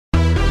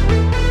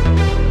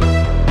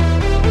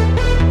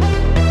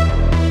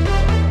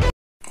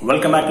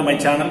Welcome back to my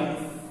channel.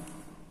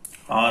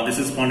 This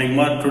is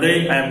Pandikmar. Today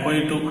I am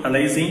going to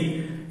analyzing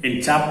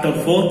in chapter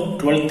 4,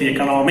 12th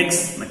economics,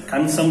 the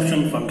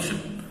consumption function.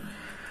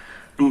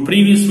 நம்ம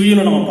previous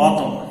வீடியோல நம்ம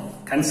பார்த்தோம்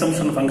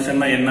consumption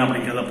function என்ன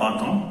அப்படிங்கறத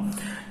பார்த்தோம்.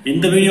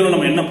 இந்த வீடியோல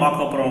நம்ம என்ன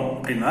பார்க்க போறோம்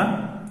அப்படினா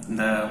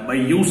இந்த by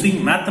using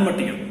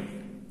mathematical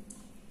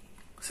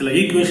சில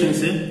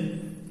ஈக்குவேஷன்ஸ்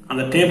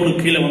அந்த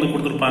டேபிளுக்கு கீழ வந்து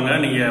கொடுத்திருப்பாங்க.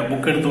 நீங்க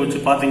புக் எடுத்து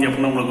வச்சு பாத்தீங்க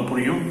அப்படினா உங்களுக்கு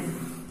புரியும்.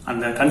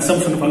 அந்த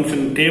கன்சம்ப்ஷன்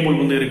ஃபங்க்ஷன் டேபிள்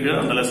வந்து இருக்கு,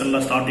 அந்த லெசன்ல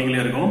ஸ்டார்டிங்ல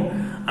இருக்கும்.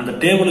 அந்த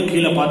டேபிளுக்கு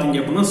கீழே பாத்தீங்க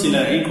அப்படின்னா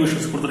சில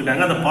ஈக்குவேஷன்ஸ்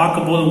கொடுத்துருக்காங்க. அதை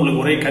பார்க்கும்போது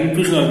உங்களுக்கு ஒரே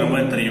கன்ஃபியூஷனா இருக்கிற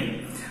மாதிரி தெரியும்.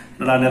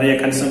 நிறைய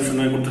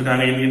கன்சம்ப்ஷன்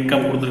கொடுத்துருக்காங்க,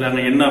 இன்கம் கொடுத்துருக்காங்க,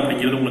 என்ன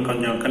அப்படிங்கிறது உங்களுக்கு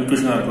கொஞ்சம்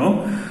கன்ஃபியூஷனா இருக்கும்.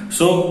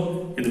 ஸோ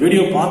இந்த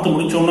வீடியோ பார்த்து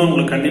முடிச்சோம்னா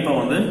உங்களுக்கு கண்டிப்பா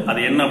வந்து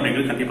அது என்ன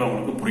அப்படிங்கிறது கண்டிப்பா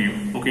உங்களுக்கு புரியும்.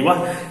 ஓகேவா?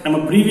 நம்ம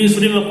ப்ரீவியஸ்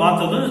வீடியோல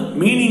பார்த்தது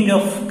மீனிங்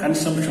ஆஃப்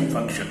கன்சம்ப்ஷன்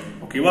ஃபங்க்ஷன்.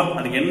 ஓகேவா?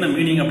 அதுக்கு என்ன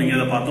மீனிங்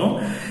அப்படிங்கிறத பார்த்தோம்.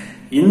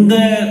 இந்த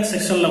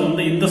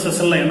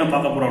செஷன்ல என்ன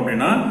பார்க்க போறோம்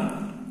அப்படின்னா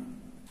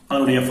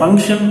அதனுடைய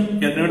ஃபங்க்ஷன்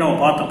ஏற்கனவே நம்ம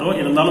பார்த்துட்டோம்.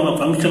 இருந்தாலும் அந்த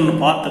ஃபங்க்ஷன்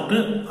பார்த்துட்டு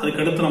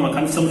அதுக்கடுத்து நம்ம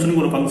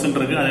கன்சம்ப்ஷனுக்கு ஒரு ஃபங்க்ஷன்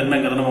இருக்கு, அது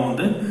என்னங்கிறத நம்ம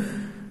வந்து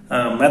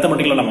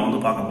மேத்தமெட்டிக்கலா நம்ம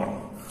வந்து பார்க்க போறோம்.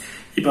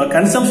 இப்போ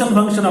கன்சம்ப்ஷன்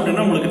ஃபங்க்ஷன்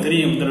அப்படின்னா உங்களுக்கு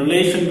தெரியும், the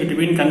relation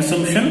between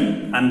consumption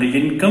and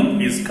income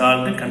is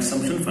called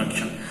consumption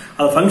function.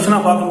 அது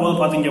ஃபங்க்ஷனா பார்க்கும்போது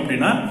பாத்தீங்க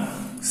அப்படின்னா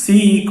c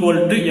equal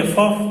to f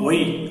of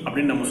y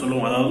அப்படின்னு நம்ம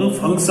சொல்லுவோம். அதாவது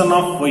function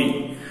of y.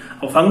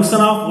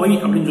 Function of y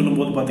அப்படின்னு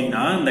சொல்லும்போது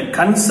பாத்தீங்கன்னா இந்த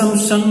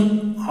consumption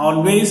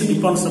always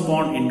depends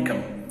upon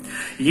income.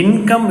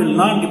 Income will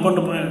not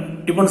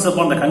depends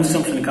upon the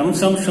consumption.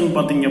 Consumption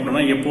பாத்தீங்க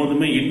அப்படின்னா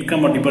எப்போதுமே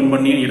இன்கம் டிபெண்ட்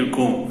பண்ணி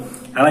இருக்கும்.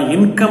 ஆனா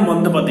இன்கம்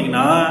வந்து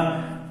பாத்தீங்கன்னா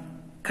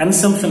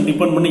கன்சம்ப்ஷன்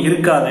டிபெண்ட் பண்ணி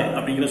இருக்காது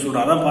அப்படிங்கிற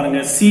சொல்றோம். அதான் பாருங்க,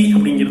 சி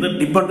அப்படிங்கிறது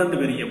டிபெண்டன்ட்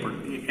வேரியபிள்.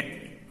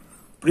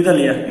 புரியுதா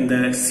இல்லையா? இந்த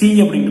சி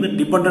அப்படிங்கிறது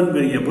டிபெண்டன்ட்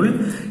வேரியபிள்.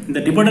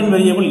 இந்த டிபெண்டன்ட்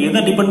வேரியபிள்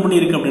எதை டிபெண்ட்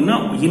பண்ணி இருக்கு அப்படின்னா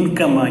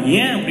இன்கம்.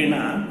 ஏன்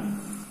அப்படின்னா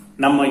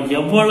நம்ம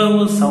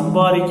எவ்வளவு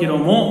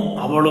சம்பாதிக்கிறோமோ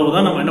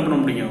அவ்வளவுதான் நம்ம என்ன பண்ண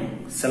முடியும்,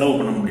 செலவு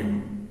பண்ண முடியும்.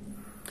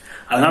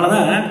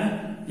 அதனாலதான்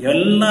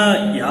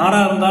யாரா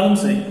இருந்தாலும்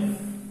சரி,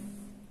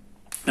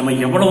 நம்ம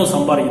எவ்வளவு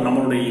சம்பாதிக்கணும்,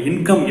 நம்மளுடைய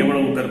இன்கம்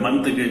எவ்வளவு பெர்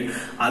மந்த்துக்கு,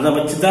 அதை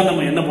வச்சுதான்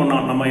நம்ம என்ன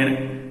பண்ணோம், நம்ம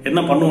என்ன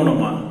பண்ணுவோம்,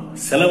 நம்ம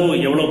செலவு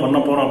எவ்வளவு பண்ண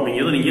போறோம்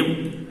அப்படிங்கிறது நீங்க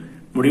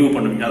முடிவு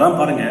பண்ணுவீங்க. அதான்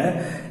பாருங்க,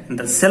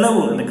 இந்த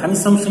செலவு, இந்த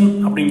கன்சம்ப்ஷன்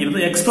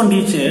அப்படிங்கிறது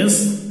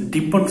expenditures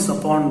depends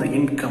upon the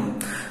income.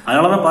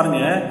 அதனாலதான் பாருங்க,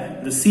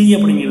 இந்த சி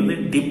அப்படிங்கிறது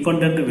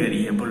டிபெண்டன்ட்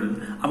வேரியபிள்.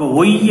 அப்ப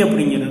ஒய்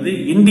அப்படிங்கிறது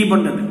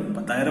இன்டிபெண்டன்ட்.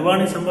 10,000 ரூபாய்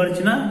நீ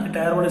சம்பாதிச்சுன்னா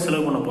 8,000 ரூபாய்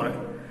செலவு பண்ண போறேன்.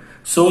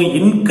 சோ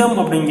இன்கம்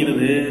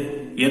அப்படிங்கிறது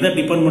எதை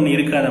டிபெண்ட் பண்ணி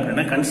இருக்காது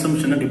அப்படின்னா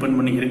கன்சம்ப்ஷனை டிபெண்ட்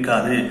பண்ணி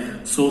இருக்காது.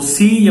 சோ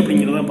சி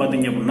அப்படிங்கறத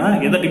பாத்தீங்க அப்படின்னா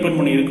எதை டிபெண்ட்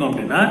பண்ணி இருக்கும்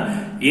அப்படின்னா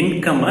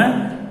இன்கம்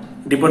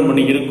டிபெண்ட்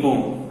பண்ணி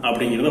இருக்கும்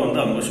அப்படிங்கறத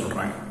வந்து அவங்க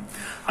சொல்றாங்க.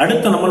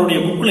 அடுத்து நம்மளுடைய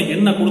புக்ல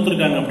என்ன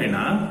கொடுத்திருக்காங்க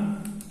அப்படின்னா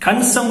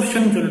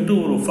கன்சம்ப்ஷன் சொல்லிட்டு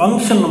ஒரு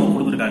ஃபங்க்ஷன் நம்ம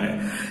கொடுத்திருக்காங்க.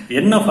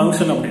 என்ன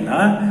ஃபங்க்ஷன் அப்படின்னா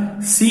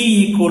C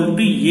equal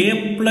to A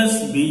plus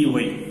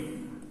BY.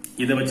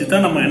 இதை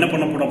வச்சுதான் நம்ம என்ன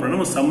பண்ண போறோம்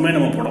அப்படின்னா சம்மே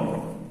நம்ம போட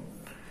போறோம்.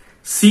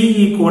 C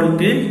equal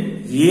to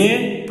A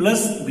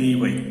plus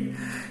BY.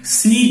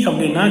 C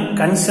அப்படின்னா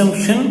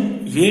கன்சம்ப்ஷன்,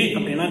 ஏ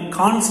அப்படின்னா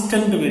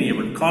கான்ஸ்டன்ட்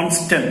வேரியபிள்,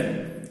 கான்ஸ்டன்ட்.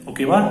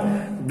 ஓகேவா?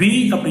 பி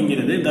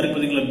அப்படிங்கிறது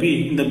பி.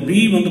 இந்த பி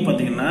வந்து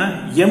பாத்தீங்கன்னா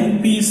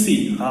எம்பிசி,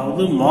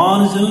 அதாவது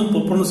மார்ஜினல்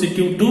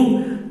ப்ரொபோர்ஷனேட்டிவ் டு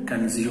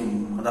கன்சியூம்,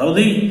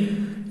 அதாவது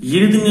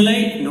இறுதிநிலை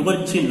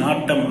நுகர்ச்சி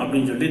நாட்டம்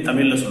அப்படின்னு சொல்லி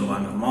தமிழ்ல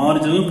சொல்லுவாங்க.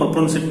 மார்ஜினல்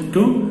ப்ரொபோர்ஷனேட்டிவ்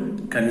டு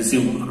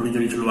கன்சியூம் அப்படின்னு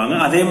சொல்லி சொல்லுவாங்க.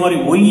 அதே மாதிரி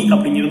ஒய்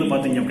அப்படிங்கிறது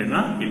பாத்தீங்க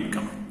அப்படின்னா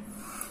இன்கம்.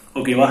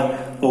 ஓகேவா?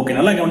 ஓகே,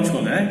 நல்லா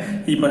கவனிச்சுக்கோங்க.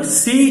 இப்ப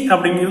சி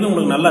அப்படிங்கிறது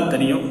உங்களுக்கு நல்லா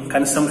தெரியும்.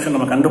 கன்சம்ப்ஷன்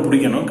நம்ம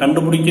கண்டுபிடிக்கணும்.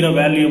 கண்டுபிடிக்கிற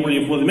வேல்யூபிள்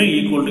எப்போதுமே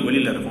ஈக்குவல் டு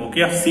வெளியில இருக்கும்.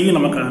 ஓகே, சி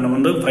நம்ம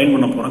வந்து ஃபைண்ட்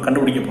பண்ண போறோம்,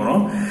 கண்டுபிடிக்க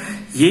போறோம்.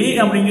 ஏ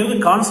அப்படிங்கிறது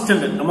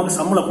கான்ஸ்டன்ட், நமக்கு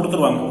சம்பளம்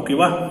கொடுத்துருவாங்க.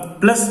 ஓகேவா?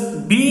 பிளஸ்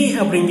பி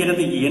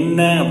அப்படிங்கிறது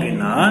என்ன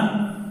அப்படின்னா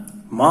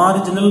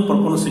மார்ஜினல்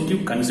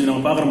ப்ரொபோர்ஷனேட்டிவ் கன்சியூம்.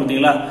 நம்ம பாக்குறோம்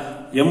பாத்தீங்களா,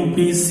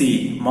 எம்பிசி,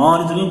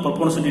 மார்ஜினல்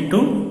ப்ரொபோர்ஷனேட்டிவ்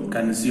டு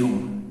கன்சியூம்.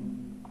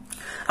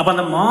 அப்ப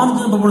அந்த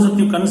மார்ஜினல்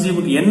ப்ரொபோர்ஷனேட்டிவ்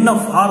கன்சியூமுக்கு என்ன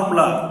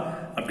ஃபார்முலா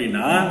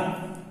அப்படின்னா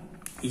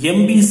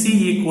MBC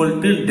equal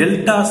to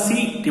delta C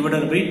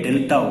divided by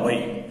delta Y.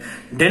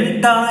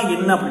 Delta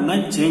என்ன அப்படின்னா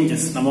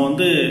சேஞ்சஸ். நம்ம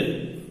வந்து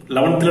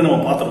 11th நம்ம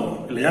பார்த்துருவோம்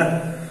இல்லையா,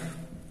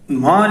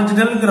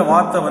 மார்ஜினல்ங்கிற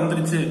வார்த்தை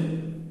வந்துருச்சு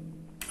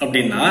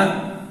அப்படின்னா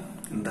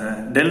இந்த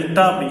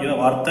டெல்டா அப்படிங்கிற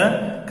வார்த்தை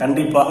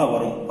கண்டிப்பாக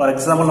வரும். ஃபார்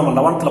எக்ஸாம்பிள் நம்ம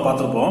 11th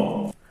பார்த்துருப்போம்.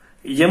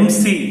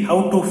 MC,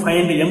 how to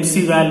find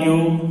MC value,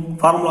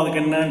 formula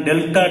அதுக்கு என்ன,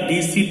 delta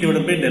DC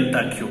divided by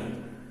delta Q.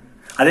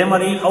 அதே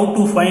மாதிரி how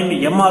to find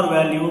MR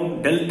value,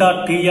 delta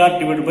TR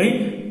divided by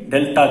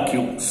delta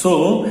Q. So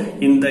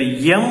இந்த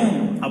எம்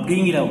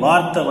அப்படிங்கிற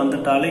வார்த்தை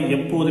வந்துட்டாலே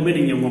எப்போதுமே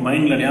நீங்க உங்க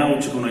மைண்ட்ல ஞாபகம்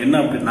வச்சுக்கணும் என்ன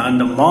அப்படின்னா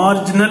இந்த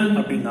மார்ஜினல்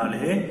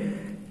அப்படின்னாலே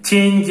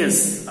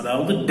சேஞ்சஸ்,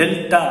 அதாவது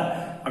டெல்டா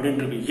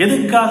அப்படின்றது.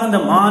 எதுக்காக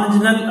இந்த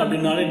மார்ஜினல்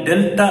அப்படின்னாலே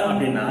டெல்டா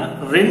அப்படின்னா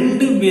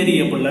ரெண்டு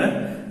வேரியபிள்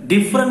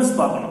டிஃபரன்ஸ்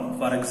பார்க்கணும்.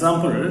 ஃபார்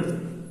எக்ஸாம்பிள்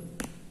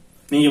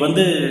நீங்க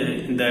வந்து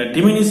இந்த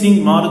டிமினிஷிங்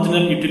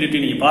மார்ஜினல் யூட்டிலிட்டி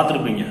நீங்க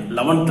பார்த்திருப்பீங்க.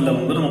 11th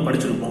வந்து நம்ம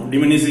படிச்சிருப்போம்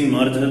டிமினிஷிங்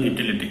மார்ஜினல்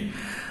யூட்டிலிட்டி.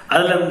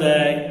 அதுல இந்த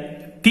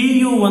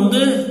டியூ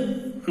வந்து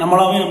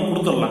நம்மளாவே நம்ம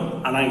கொடுத்துடலாம்.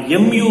 ஆனா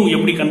mu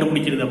எப்படி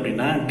கண்டுபிடிக்கிறது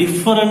அப்படின்னா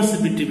difference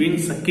between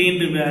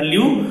second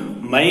value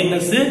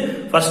minus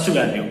first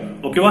value.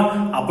 ஓகேவா?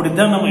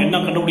 அப்படித்தான் நம்ம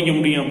என்ன கண்டுபிடிக்க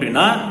முடியும்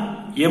அப்படின்னா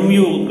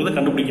mu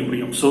கண்டுபிடிக்க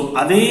முடியும். சோ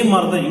அதே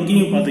மாதிரி தான்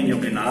இங்கேயும் பாத்தீங்க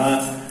அப்படின்னா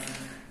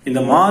இந்த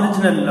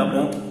மார்ஜினல்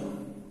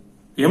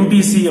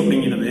MPC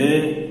அப்படிங்கிறது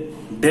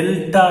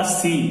delta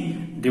C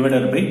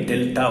divided by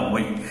delta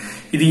Y.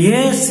 இது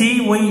ஏன்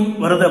CY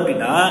வருது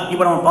அப்படின்னா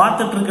இப்ப நம்ம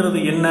பார்த்துட்டு இருக்கிறது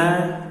என்ன?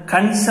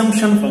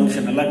 Consumption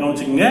function. நல்லா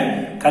கவனிச்சுக்கோங்க,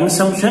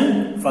 கன்சம்ஷன்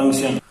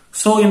ஃபங்க்ஷன்.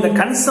 சோ இந்த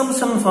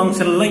கன்சம்ஷன்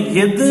ஃபங்க்ஷன்ல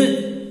எது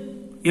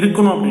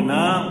இருக்கணும்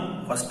அப்படின்னா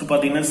ஃபர்ஸ்ட்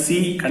பாத்தீங்கன்னா C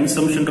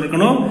கன்சம்ஷன்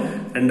இருக்கணும்,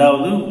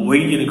 ரெண்டாவது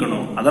Y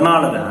இருக்கணும்.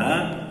 அதனாலதான்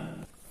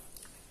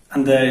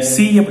அந்த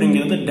C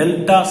அப்படிங்கிறது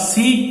delta C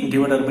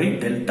divided by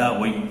delta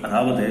Y.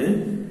 அதாவது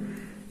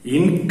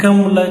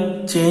இன்கம்ல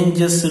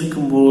சேஞ்சஸ்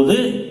இருக்கும்போது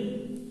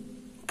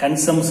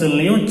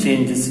கன்சம்ஷன்லயும்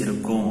சேஞ்சஸ்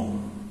இருக்கும்.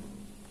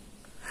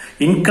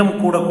 இன்கம்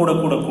கூட கூட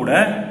கூட கூட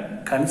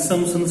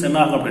கன்சம்ஷன்ஸ் என்ன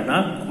ஆகும் அப்படின்னா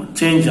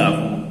சேஞ்ச்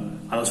ஆகும்.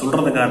 அதை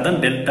சொல்றதுக்காக தான்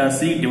delta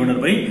C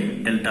divided by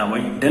delta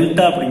Y.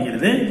 Delta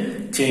அப்படிங்கிறது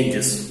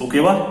சேஞ்சஸ்.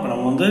 ஓகேவா? இப்போ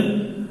நம்ம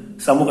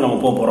சம்முக்கு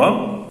நம்ம போறோம்.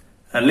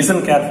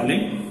 Listen carefully.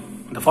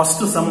 இந்த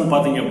ஃபர்ஸ்ட் சம்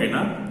பாத்தீங்க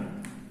அப்படின்னா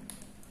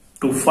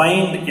to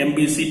find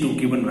MPC to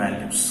given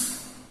values.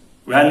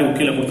 Value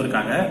கீழே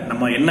கொடுத்துருக்காங்க.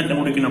 நம்ம என்ன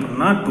கண்டுபிடிக்கணும்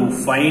அப்படின்னா டு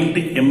ஃபைண்ட்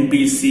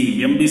MPC.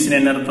 MPC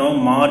என்ன அர்த்தம்?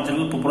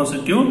 Marginal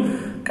ப்ரொபோசிட்டிவ்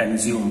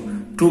consume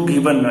to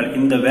given value.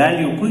 இந்த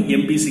வேல்யூக்கு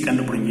MPC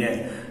கண்டுபிடிங்க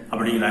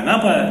அப்படிங்கிறாங்க.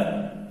 அப்ப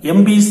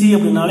MPC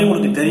அப்படின்னாலே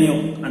உங்களுக்கு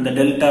தெரியும் அந்த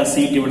delta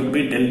C divided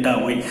by delta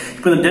Y.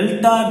 இப்போ இந்த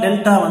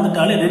டெல்டா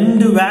வந்துட்டாலே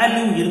ரெண்டு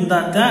வேல்யூ இருந்தா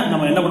தான்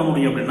நம்ம என்ன பண்ண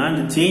முடியும் அப்படின்னா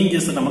இந்த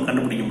சேஞ்சஸ் நம்ம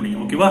கண்டுபிடிக்க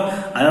முடியும். ஓகேவா?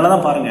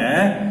 அதனாலதான் பாருங்க,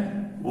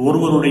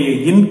 ஒருவருடைய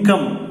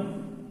income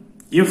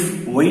if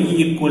y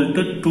equal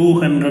to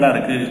 200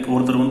 இருக்கு.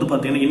 ஒருத்தர்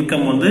பாத்தீங்கன்னா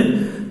இன்கம்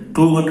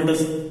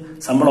 200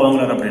 சம்பளம்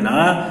வாங்குறாரு அப்படின்னா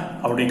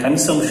அவருடைய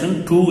கன்சம்ஷன்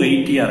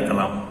 280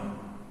 இருக்கலாம்.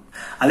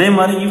 அதே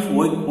மாதிரி இஃப்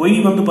y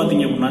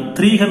பாத்தீங்க அப்படின்னா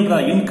 300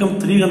 இன்கம்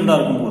 300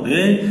 இருக்கும்போது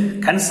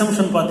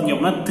கன்சம்ஷன் பாத்தீங்க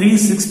அப்படின்னா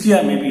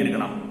 360 மேபி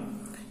இருக்கலாம்.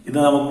 இது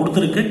நம்ம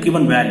கொடுத்திருக்க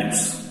கிவன்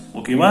வேல்யூஸ்.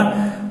 ஓகேவா?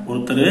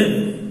 ஒருத்தர்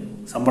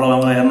சம்பளம்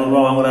வாங்குறாரு, 200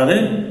 ரூபாய் வாங்குறாரு,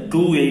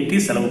 280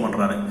 செலவு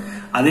பண்றாரு.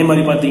 அதே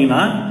மாதிரி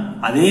பாத்தீங்கன்னா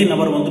அதே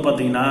நபர்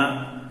பாத்தீங்கன்னா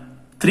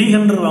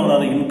 300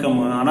 வாங்குறாரு இன்கம்,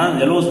 ஆனா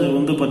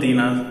செலவு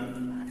பாத்தீங்கன்னா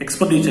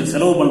எக்ஸ்பெண்டிச்சர்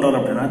செலவு பண்றாரு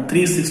அப்படின்னா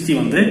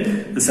 360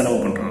 செலவு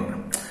பண்றாரு.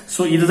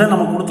 சோ இதுதான்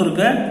நம்ம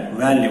கொடுத்திருக்க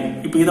வேல்யூ.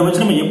 இப்போ இதை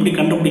வச்சு நம்ம எப்படி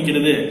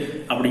கண்டுபிடிக்கிறது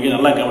அப்படிங்கிறது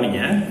நல்லா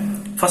கவனிங்க.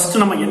 ஃபர்ஸ்ட்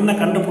நம்ம என்ன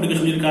கண்டுபிடிக்க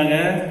சொல்லியிருக்காங்க?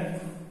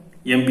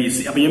 MPC.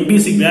 அப்ப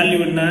MPC வேல்யூ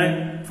என்ன?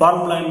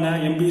 ஃபார்முலா என்ன?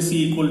 MPC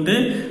equal to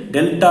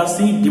delta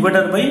C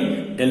divided by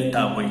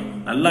delta Y.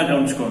 நல்லா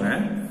கவனிச்சுக்கோங்க.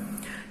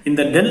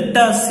 இந்த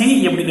டெல்டா சி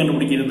எப்படி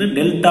கண்டுபிடிக்கிறது,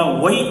 டெல்டா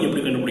ஒய்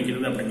எப்படி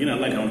கண்டுபிடிக்கிறது அப்படிங்கிறது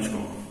நல்லா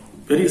கவனிச்சுக்கோங்க.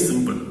 Very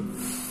simple.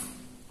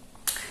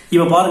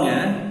 இப்ப பாருங்க,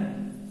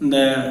 இந்த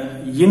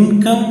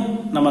இன்கம்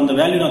நம்ம அந்த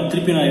வேல்யூ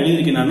திருப்பி நான்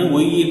எழுதிருக்கேன். நான்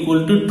y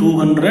ஈக்குவல் டு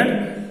 200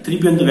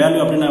 திருப்பி அந்த வேல்யூ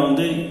அப்படி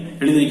நான்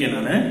எழுதிருக்கேன்.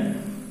 நான்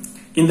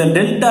இந்த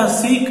டெல்டா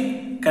சி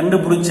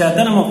கண்டுபிடிச்சா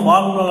தான் நம்ம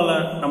ஃபார்முலால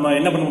நம்ம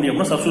என்ன பண்ண முடியும்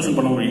அப்படின்னா சப்ஸ்டிடியூஷன்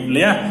பண்ண முடியும்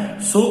இல்லையா?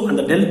 சோ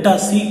அந்த டெல்டா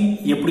சி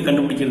எப்படி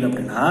கண்டுபிடிக்கிறது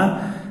அப்படின்னா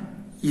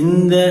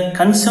இந்த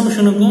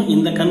கன்சம்ஷனுக்கும்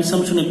இந்த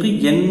கன்சம்ஷனுக்கும்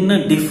என்ன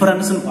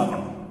டிஃபரன்ஸ்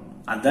பார்க்கணும்.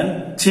 அதான்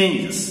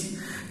சேஞ்சஸ்.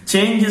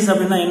 சேஞ்சஸ்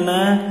அப்படின்னா என்ன?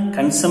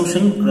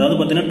 கன்சம்ஷன், அதாவது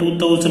பாத்தீங்கன்னா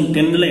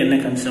 2010ல என்ன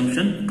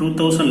கன்சம்ஷன்,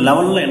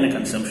 2011ல என்ன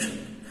கன்சம்ஷன்.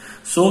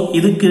 சோ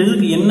இதுக்கு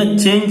என்ன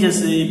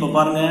சேஞ்சஸ்? இப்ப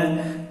பாருங்க,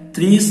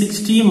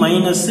 360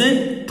 மைனஸ்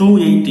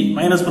 280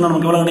 மைனஸ் பண்ணா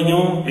நமக்கு எவ்வளவு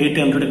கிடைக்கும்?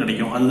 800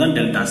 கிடைக்கும். அதுதான்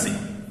டெல்டா சி.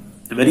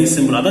 Very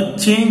simple. அதான்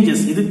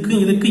சேஞ்சஸ்.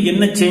 இதுக்கு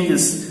என்ன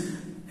சேஞ்சஸ்?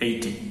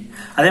 80.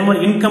 அதே மாதிரி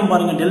இன்கம்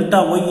பாருங்க, டெல்டா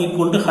ஒய்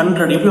ஈக்குவல் டு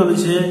 100 எப்படி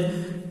வந்துச்சு?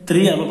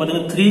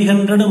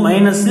 300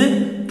 மைனஸ்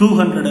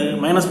 200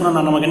 மைனஸ்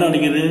பண்ணா நமக்கு என்ன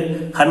கிடைக்குது?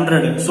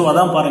 100. சோ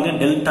அதான் பாருங்க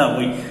டெல்டா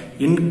ஒய்.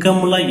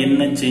 இன்கம்ல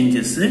என்ன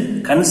சேஞ்சஸ்,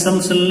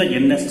 கன்சம்ஷன்ல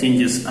என்ன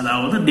சேஞ்சஸ்,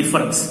 அதாவது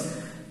டிஃபரன்ஸ்.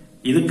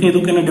 இதுக்கு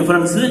என்ன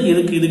டிஃபரன்ஸ்,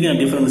 இதுக்கு என்ன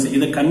டிஃபரன்ஸ்,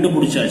 இதை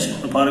கண்டுபிடிச்சாச்சு.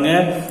 பாருங்க,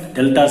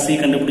 டெல்டா சி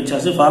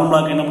கண்டுபிடிச்சாச்சு.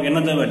 ஃபார்முலாக்கு நமக்கு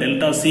என்ன தேவை?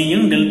 டெல்டா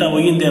சியும் டெல்டா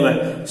ஒய்யும் தேவை.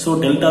 சோ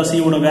டெல்டா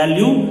சியோட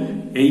வேல்யூ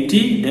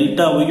 80,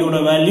 டெல்டா ஒய்யோட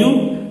வேல்யூ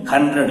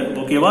 100.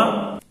 ஓகேவா?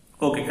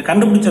 ஓகே,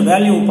 கண்டுபிடிச்ச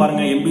வேல்யூ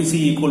பாருங்க, MPC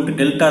equal to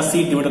delta C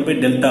divided by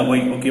delta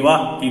Y. ஓகேவா?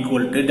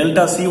 ஈக்குவல் டு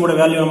டெல்டா சி ஓட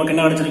வேல்யூ நமக்கு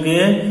என்ன கிடைச்சிருக்கு?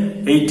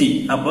 80.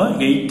 அப்ப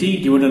 80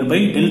 டிவைடட் பை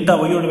டெல்டா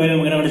ஒய் ஓட வேல்யூ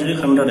நமக்கு என்ன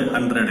கிடைச்சிருக்கு?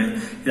 100.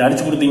 இது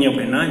அடிச்சு கொடுத்தீங்க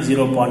அப்படின்னா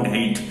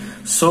 0.8.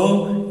 சோ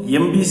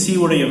MPC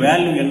உடைய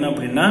வேல்யூ என்ன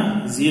அப்படின்னா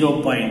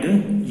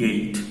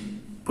 0.8.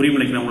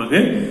 புரியுமில்லைங்களா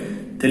உங்களுக்கு?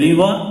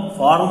 தெளிவா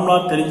ஃபார்முலா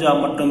தெரிஞ்சா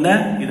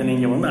மட்டும்தான் இதை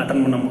நீங்க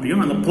அட்டெண்ட் பண்ண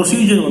முடியும். அந்த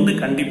ப்ரொசீஜர்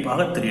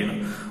கண்டிப்பாக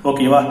தெரியணும்.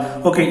 ஓகேவா?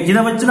 ஓகே,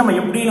 இதை வச்சு நம்ம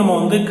எப்படி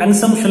நம்ம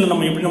கன்சம்ஷன்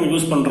நம்ம எப்படி நம்ம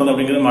யூஸ் பண்றது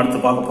அப்படிங்கறத அடுத்து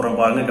பார்க்க போறோம்.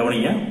 பாருங்க,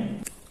 கவனிங்க.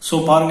 சோ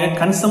பாருங்க,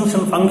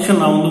 கன்சம்ஷன் ஃபங்க்ஷன்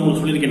நான் உங்களுக்கு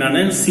சொல்லியிருக்கேன்.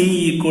 நான் C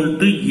equal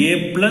to A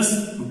plus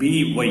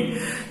BY.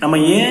 நம்ம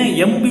ஏன்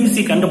MPC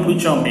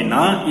கண்டுபிடிச்சோம்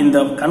அப்படின்னா இந்த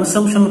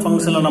கன்சம்ஷன்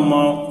ஃபங்க்ஷன்ல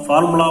நம்ம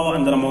ஃபார்முலாவை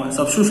நம்ம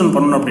சப்ஸ்டிடியூஷன்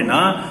பண்ணணும்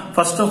அப்படின்னா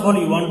first of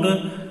all you want to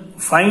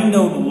find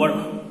out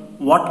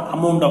what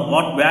amount of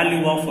what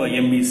value of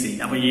MBC.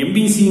 அப்ப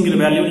MBCங்கிற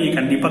வேல்யூ நீங்க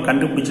கண்டிப்பா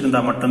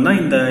கண்டுபிடிச்சிருந்தா மட்டும்தான்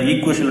இந்த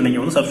ஈக்குவேஷன்ல நீங்க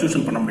வந்து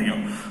சப்ஸ்டிடியூஷன் பண்ண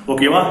முடியும்.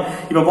 ஓகேவா?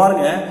 இப்ப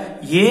பாருங்க,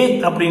 A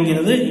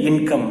அப்படிங்கிறது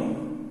இன்கம்,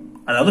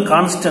 அதாவது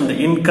கான்ஸ்டன்ட்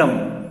இன்கம்,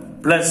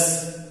 பிளஸ்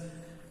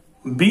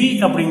B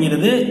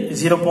அப்படிங்கிறது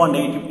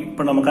 0.8.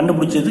 இப்ப நம்ம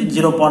கண்டுபிடிச்சது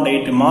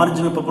 0.8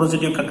 மார்ஜினல்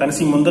ப்ரொபோசிட்டிவ்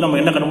கன்சியூம் வந்து நம்ம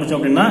என்ன கண்டுபிடிச்சோம்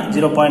அப்படின்னா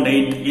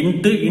 0.8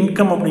 இன்டு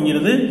இன்கம்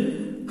அப்படிங்கிறது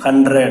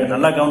 100.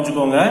 நல்லா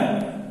கவனிச்சுக்கோங்க.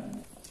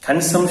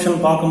 கன்சம்ஷன்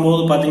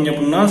பார்க்கும்போது பாத்தீங்க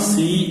அப்படின்னா C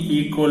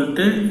equal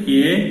to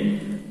A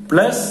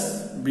plus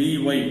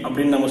BY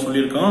அப்படின்னு நம்ம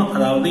சொல்லியிருக்கோம்.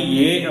 அதாவது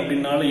A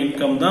அப்படின்னாலும்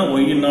இன்கம் தான்,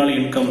 ஒய்னாலும்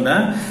இன்கம்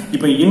தான்.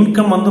 இப்ப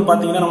இன்கம் வந்து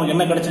பாத்தீங்கன்னா நமக்கு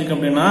என்ன கிடைச்சிருக்கு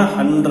அப்படின்னா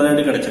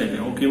 100 கிடைச்சிருக்கு.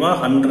 ஓகேவா?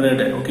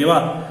 100. ஓகேவா?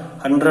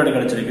 100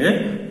 கிடைச்சிருக்கு.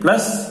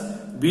 பிளஸ்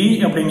B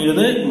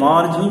அப்படிங்கிறது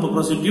மார்ஜினல்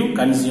ப்ரொபோசிட்டிவ்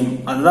கன்சியூம்,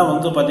 அதுதான்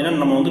வந்து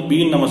பாத்தீங்கன்னா நம்ம வந்து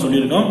B நம்ம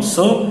சொல்லியிருக்கோம்.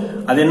 சோ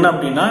அது என்ன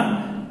அப்படின்னா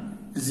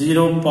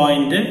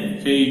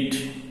 0.8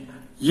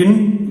 இன்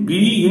B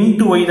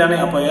இன்டு Y தானே.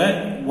 அப்ப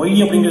Y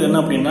அப்படிங்கிறது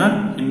என்ன அப்படின்னா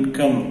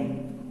இன்கம்.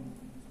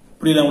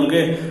 புரியுதா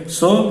உங்களுக்கு?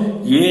 சோ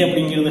A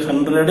அப்படிங்கிறது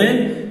 100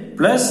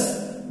 பிளஸ்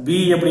B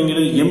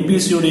அப்படிங்கிறது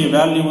MPC உடைய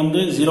வேல்யூ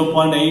வந்து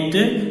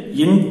 0.8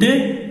 இன்டு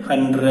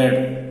 100.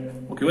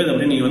 ஓகேவா? இது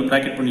அப்படியே நீங்க வந்து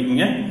பிராக்கெட்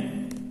பண்ணிக்கோங்க.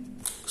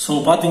 சோ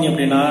பாத்தீங்க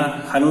அப்படின்னா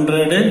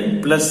 100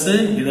 பிளஸ்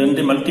இது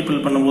வந்து மல்டிபிள்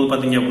பண்ணும்போது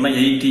பாத்தீங்க அப்படின்னா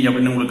 80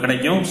 அப்படின்னு உங்களுக்கு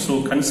கிடைக்கும். சோ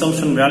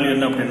கன்சம்ஷன் வேல்யூ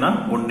என்ன அப்படின்னா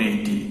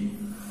 180.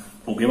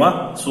 ஓகேவா?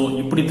 சோ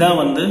இப்படிதான்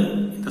வந்து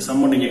இந்த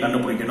சம்ம நீங்க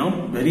கண்டுபிடிக்கணும்.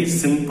 Very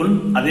simple.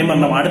 அதே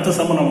மாதிரி நம்ம அடுத்த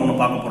சம்ம நம்ம ஒண்ணு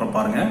பார்க்க போறோம்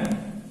பாருங்க.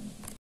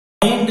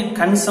 Find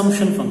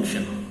consumption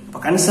function.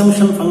 இப்ப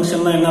கன்சம்ஷன்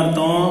ஃபங்க்ஷன்னா என்ன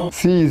அர்த்தம்?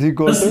 C is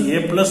equal to A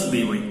plus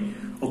BY.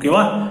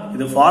 ஓகேவா?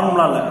 இது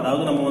ஃபார்முலால,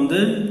 அதாவது நம்ம வந்து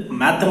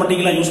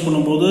மேத்தமெட்டிக்கலா யூஸ்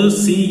பண்ணும்போது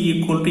C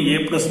equal to A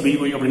plus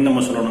BY அப்படின்னு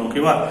நம்ம சொல்லணும்.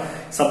 ஓகேவா?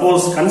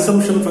 சப்போஸ்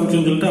கன்சம்ஷன்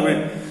ஃபங்க்ஷன் சொல்லிட்டு அவன்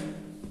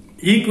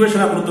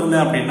ஈக்குவேஷனா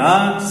கொடுத்திருந்தேன் அப்படின்னா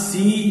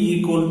C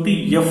equal to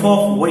F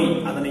of Y,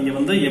 அதை நீங்க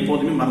வந்து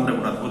எப்போதுமே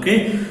மறந்துடக்கூடாது. Okay?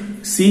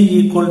 C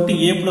equal to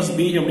A plus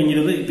B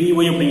அப்படிங்கிறது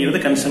BY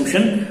அப்படிங்கிறது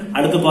கன்சம்ஷன்.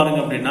 அடுத்து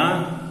பாருங்க அப்படின்னா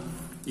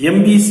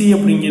MBC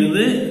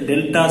அப்படிங்கிறது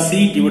delta C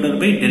divided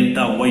by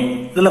delta Y.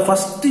 இதுல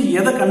ஃபர்ஸ்ட்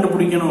எதை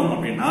கண்டுபிடிக்கணும்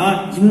அப்படின்னா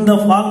இந்த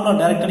ஃபார்முலா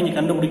டைரக்டா நீங்க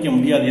கண்டுபிடிக்க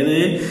முடியாது. எது?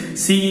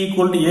 C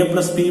equal to A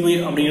plus BY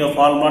அப்படிங்கிற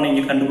ஃபார்முலா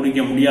நீங்க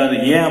கண்டுபிடிக்க முடியாது.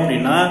 ஏன்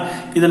அப்படின்னா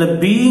இதுல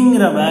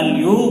Bங்கிற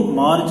value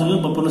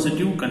marginal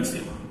ப்ரொபோசிட்டிவ்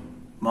consume,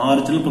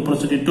 marginal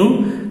ப்ரொபோசிட்டிவ் to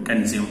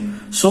consume.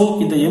 So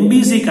இந்த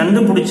MBC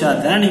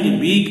கண்டுபிடிச்சாதான் நீங்க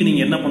Bக்கு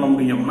நீங்க என்ன பண்ண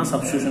முடியும் அப்படின்னா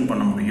சப்ஸ்டிடியூஷன்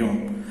பண்ண முடியும்.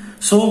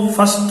 சோ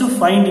ஃபர்ஸ்ட்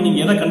ஃபைண்ட் நீங்க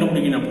எதை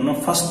கண்டுபிடிக்கணும் அப்படின்னா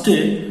ஃபர்ஸ்ட்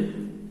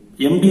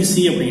MBC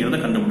அப்படிங்கறத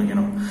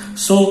கண்டுபிடிக்கணும்.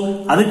 சோ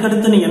அதுக்கு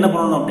அடுத்து நீங்க என்ன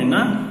பண்ணணும் அப்படின்னா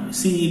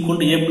C equal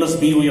to A plus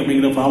BY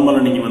அப்படிங்கிற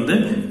ஃபார்முலா நீங்க வந்து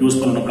யூஸ்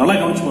பண்ணணும். நல்லா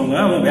கவனிச்சுக்கோங்க.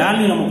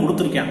 வேல்யூ நம்ம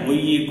கொடுத்திருக்கேன். Y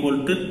equal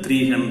to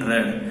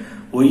 300,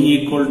 Y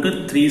equal to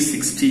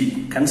 360.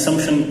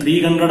 Consumption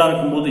 300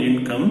 இருக்கும்போது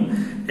இன்கம்,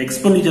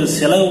 எக்ஸ்பெண்டிச்சர்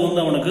செலவு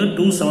வந்து அவனுக்கு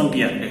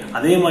 270 இருக்கு.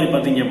 அதே மாதிரி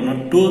பாத்தீங்க அப்படின்னா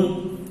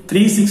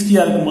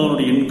 360 இருக்கும்போது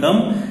அவனுடைய இன்கம்,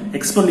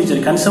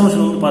 எக்ஸ்பெண்டிச்சர்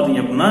கன்சம்ஷன் வந்து பாத்தீங்க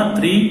அப்படின்னா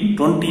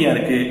 320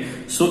 இருக்கு.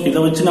 சோ இதை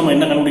வச்சு நம்ம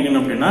என்ன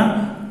கண்டுபிடிக்கணும் அப்படின்னா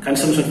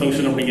கன்சம்ஷன்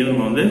ஃபங்க்ஷன் அப்படிங்கிறது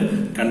நம்ம வந்து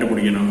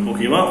கண்டுபிடிக்கணும்.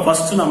 ஓகேவா?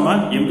 ஃபர்ஸ்ட் நம்ம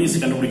MBC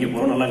கண்டுபிடிக்க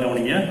போறோம். நல்லா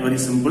கவனிங்க. Very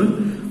simple.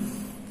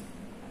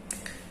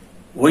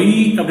 Y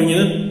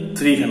அப்படிங்கிறது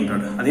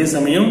 300, அதே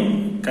சமயம்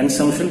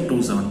கன்சம்ஷன்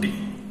 270.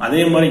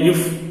 அதே மாதிரி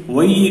இஃப்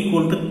Y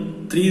ஈக்குவல் டு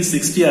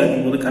 360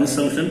 இருக்கும்போது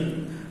கன்சம்ஷன்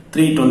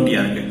 320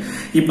 இருக்கு.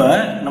 இப்ப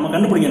நம்ம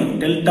கண்டுபிடிக்கணும்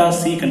டெல்டா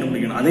C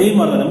கண்டுபிடிக்கணும். அதே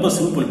மாதிரி ரொம்ப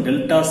சிம்பிள்.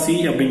 டெல்டா C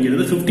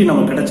அப்படிங்கிறது 50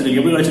 நமக்கு கிடைச்சிருக்கு.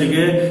 எப்படி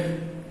கிடைச்சிருக்கு?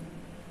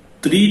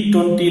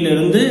 320 ல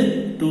இருந்து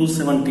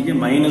 270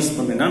 மைனஸ்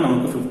பண்ணினா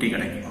நமக்கு 50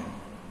 கிடைக்கும்.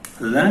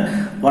 அதுதான்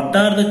what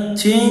are the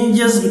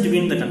changes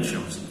between the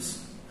consumptions.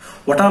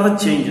 What are the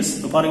changes?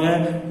 பாருங்க,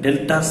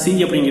 டெல்டா C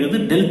அப்படிங்கிறது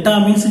delta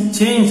means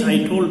change, I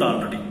told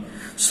already.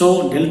 So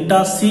delta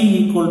C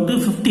equal to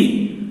 50.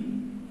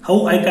 How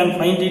I can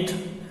find it?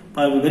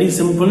 Very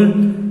simple.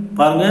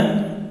 பாருங்க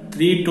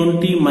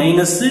 320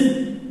 minus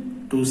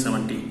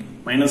 270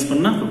 minus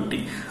பண்ணா 50.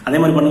 அதே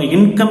மாதிரி பண்ணுங்க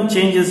income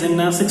changes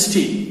என்ன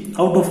 60.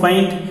 How to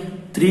find?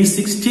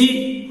 360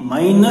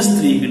 minus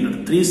 300.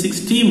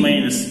 360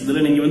 minus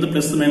இதுல நீங்க வந்து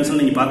பிளஸ் மைனஸ்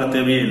நீங்க பார்க்க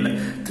தேவையே இல்லை.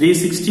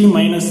 360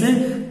 minus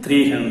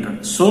 300.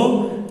 So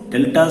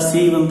delta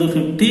C வந்து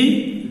 50,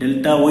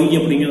 delta Y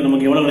அப்படிங்கிறது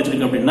நமக்கு எவ்வளவு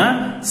கிடைச்சிருக்கு அப்படின்னா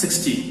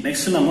 60.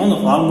 நெக்ஸ்ட் நம்ம அந்த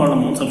ஃபார்முலா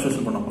நம்ம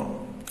சப்ஸ்டிடியூட் பண்ண போறோம்.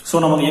 சோ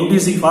நமக்கு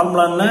MPC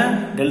ஃபார்முலா என்ன?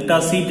 delta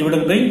C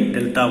divided by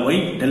delta Y.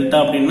 delta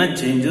அப்படின்னா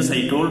changes,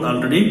 I told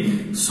already.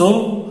 So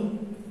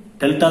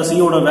delta C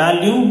ஓட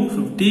value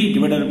 50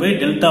 divided by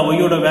delta Y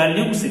ஓட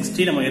வேல்யூ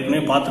 60 நம்ம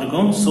ஏற்கனவே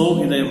பார்த்திருக்கோம். சோ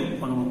இதை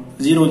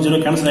 0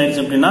 0 கேன்சல்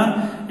ஆயிடுச்சு அப்படின்னா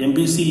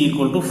MPC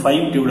equal to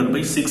 5 divided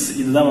by 6.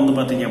 இதுதான் வந்து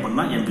பாத்தீங்க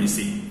அப்படின்னா MPC.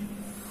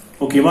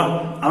 ஓகேவா?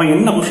 அவன்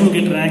என்ன क्वेश्चन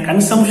கேட்றான்?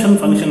 கன்சம்ஷன்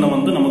ஃபங்க்ஷனை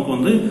வந்து நமக்கு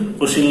வந்து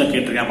क्वेश्चनல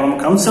கேட்டிருக்கான். அப்ப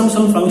நம்ம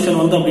கன்சம்ஷன் ஃபங்க்ஷன்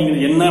வந்து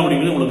அப்படிங்கிறது என்ன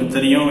அப்படிங்கிறது உங்களுக்கு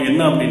தெரியும்.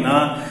 என்ன அப்படின்னா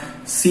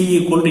C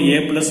equal to A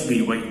plus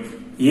BY.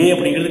 A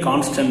அப்படிங்கிறது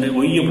கான்ஸ்டன்ட்,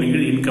 Y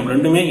அப்படிங்கிறது இன்கம்.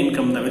 ரெண்டுமே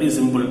இன்கம் தான். Very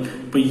simple.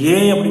 இப்போ A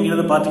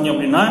அப்படிங்கிறது பாத்தீங்க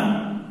அப்படின்னா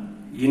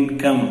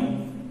இன்கம்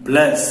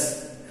பிளஸ்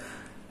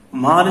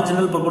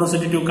மார்ஜினல்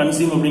ப்ரொபோசிட்டிவ்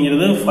கன்சியூம்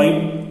அப்படிங்கிறது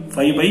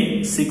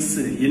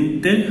 5/6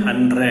 into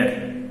 100.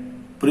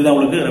 புரியுதா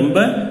உங்களுக்கு? ரொம்ப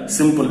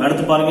சிம்பிள்.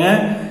 அடுத்து பாருங்க,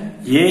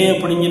 a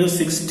அப்படிங்கிறது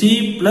 60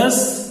 plus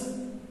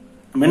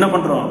நம்ம என்ன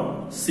பண்றோம்,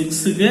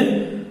 6க்கு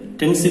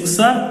 10 6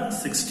 are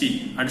 60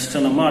 அடிச்சுட்டு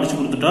நம்ம அடிச்சு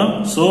கொடுத்துட்டோம்.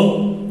 சோ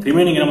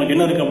ரிமைனிங் நமக்கு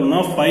என்ன இருக்கு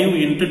அப்படின்னா 5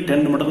 into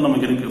 10 மட்டும்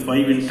நமக்கு இருக்கு.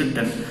 5 into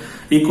 10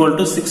 equal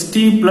to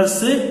 60 plus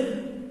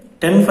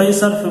 10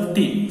 5s are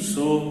 50.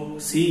 so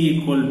c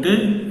equal to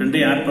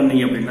ரெண்டையும் ஆட்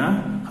பண்ணீங்க அப்படின்னா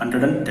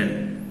 110.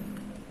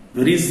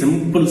 வெரி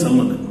சிம்பிள்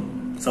சம் அது.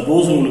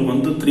 சப்போஸ் உங்களுக்கு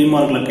வந்து 3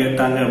 மார்க்ல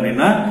கேட்டாங்க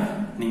அப்படின்னா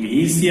நீங்க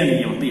ஈஸியா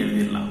நீங்க வந்து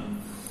எழுதிடலாம்.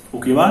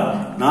 ஓகேவா?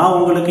 நான்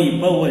உங்களுக்கு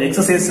இப்போ ஒரு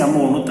எக்ஸசைஸ்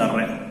சம் ஒன்று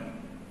தர்றேன்.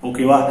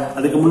 ஓகேவா?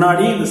 அதுக்கு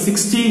முன்னாடி இந்த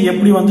 60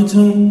 எப்படி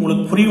வந்துச்சுன்னு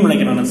உங்களுக்கு புரியும்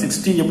நினைக்கிறேன்.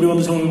 60 எப்படி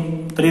வந்துச்சு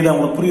தெரியுதா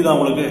உங்களுக்கு? புரியுதா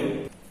உங்களுக்கு?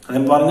 அதை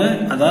பாருங்க.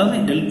 அதாவது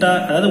டெல்டா,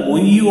 அதாவது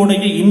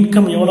ஒய்யோடைய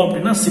இன்கம் எவ்வளவு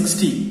அப்படின்னா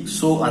 60.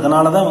 சோ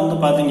அதனாலதான் வந்து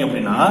பாத்தீங்க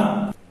அப்படின்னா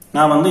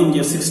நான் வந்து இங்க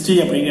 60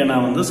 அப்படிங்கிற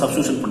நான் வந்து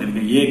சப்ஸ்டிடியூஷன்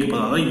பண்ணிருக்கேன். ஏக்கு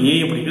பதிலாக ஏ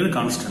அப்படிங்கிறது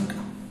கான்ஸ்டன்ட்.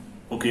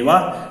 ஓகேவா?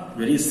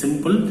 Very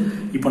simple.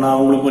 இப்போ நான்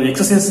உங்களுக்கு ஒரு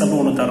எக்ஸசைஸ் சம்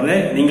ஒன்று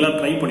தர்றேன், நீங்களா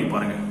ட்ரை பண்ணி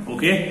பாருங்க.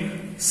 ஓகே,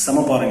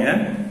 சம பாருங்க.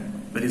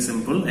 Very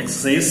simple.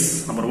 Exercise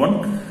number 1,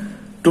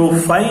 to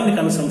find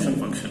consumption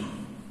function.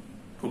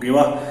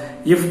 ஓகேவா?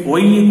 if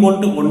y equal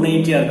to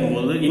 180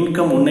 இருக்கும்போது,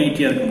 இன்கம்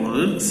 180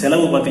 இருக்கும்போது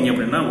செலவு பாத்தீங்க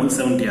அப்படின்னா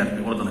 170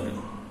 இருக்கு ஒருத்தனுக்கு.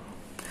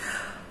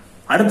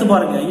 அடுத்து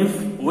பாருங்க, if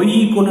y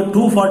equal to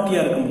 240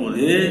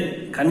 இருக்கும்போது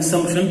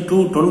consumption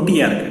 220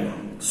 இருக்கு.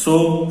 so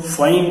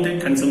find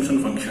consumption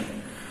function.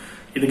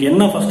 இதுக்கு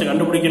என்ன ஃபர்ஸ்ட்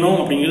கண்டுபிடிக்கணும்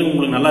அப்படிங்கிறது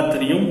உங்களுக்கு நல்லா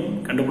தெரியும்.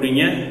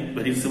 கண்டுபிடிங்க.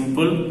 Very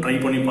simple. ட்ரை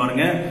பண்ணி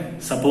பாருங்க.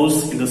 சப்போஸ்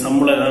இந்த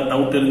சம்ல ஏதாவது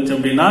டவுட் இருந்துச்சு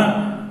அப்படின்னா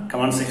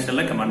கமெண்ட்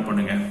செக்ஷன்ல கமெண்ட்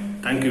பண்ணுங்க.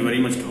 Thank you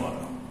very much to all.